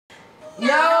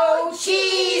No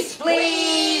cheese,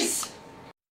 please!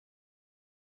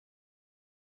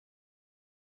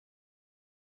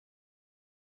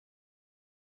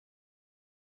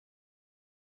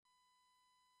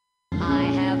 I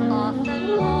have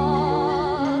often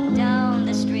walked down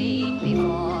the street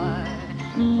before,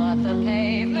 but the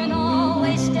pavement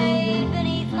always stayed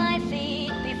beneath my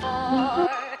feet before.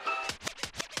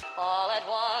 All at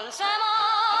once am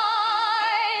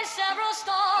I several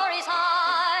stories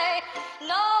high,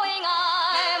 knowing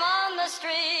I'm on the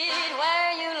street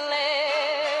where you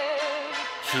live.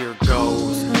 Here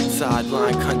goes,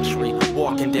 sideline country,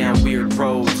 walking down weird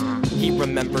roads. He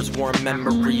remembers warm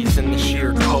memories in the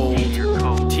sheer cold.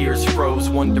 Tears froze,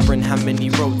 wondering how many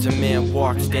roads a man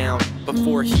walks down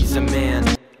before he's a man.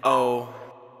 Oh,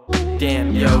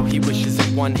 damn, yo, he wishes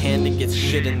in one hand and gets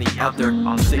shit in the other.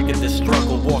 Sick of the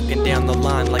struggle, walking down the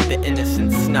line like the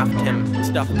innocent stuffed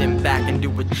him back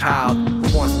into a child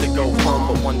who wants to go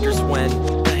home but wonders when.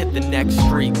 Hit the next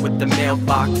street with the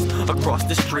mailbox across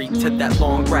the street to that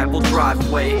long gravel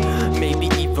driveway. Maybe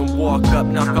even walk up,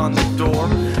 knock on the door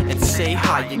and say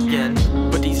hi again.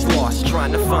 But he's lost,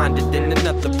 trying to find it in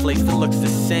another place that looks the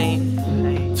same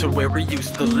to where he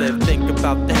used to live. Think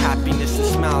about the happiness and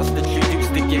smiles that you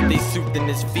used to give. They soothed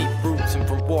his feet, roots him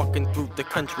from walking through the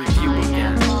country view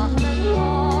again.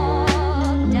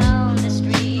 Down the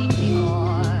street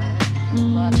before,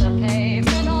 but the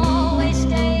pavement always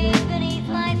stayed beneath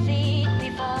my feet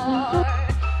before.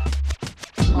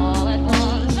 All at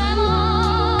once am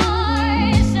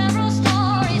I several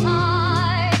stories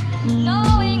high,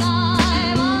 knowing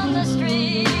I'm on the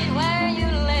street where you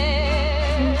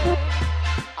live.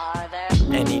 Are there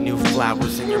any new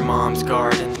flowers in your mom's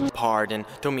garden? Pardon,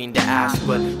 don't mean to ask,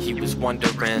 but he was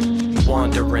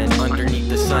wandering underneath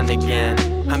the sun again.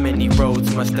 How many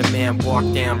roads must a man walk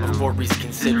down before he's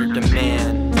considered a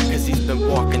man? Cause he's been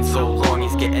walking so long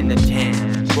he's getting a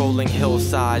tan. Rolling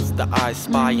hillsides, the eyes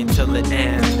spy until it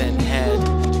ends. Then head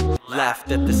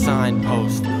left at the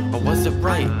signpost, or was it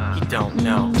right? He don't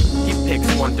know. He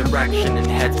picks one direction and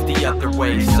heads the other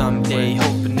way. Someday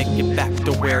hoping to get back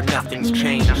to where nothing's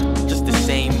changed, just the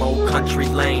same old country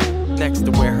lane next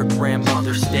to where her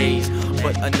grandmother stays.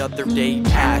 But another day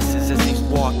passes as he's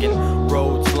walking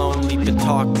roads lonely, been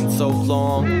talking so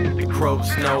long the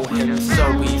crows know him,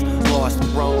 so he's lost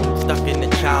roam, stuck in a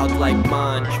childlike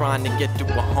mind, trying to get to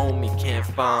a home he can't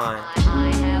find.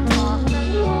 I have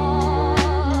often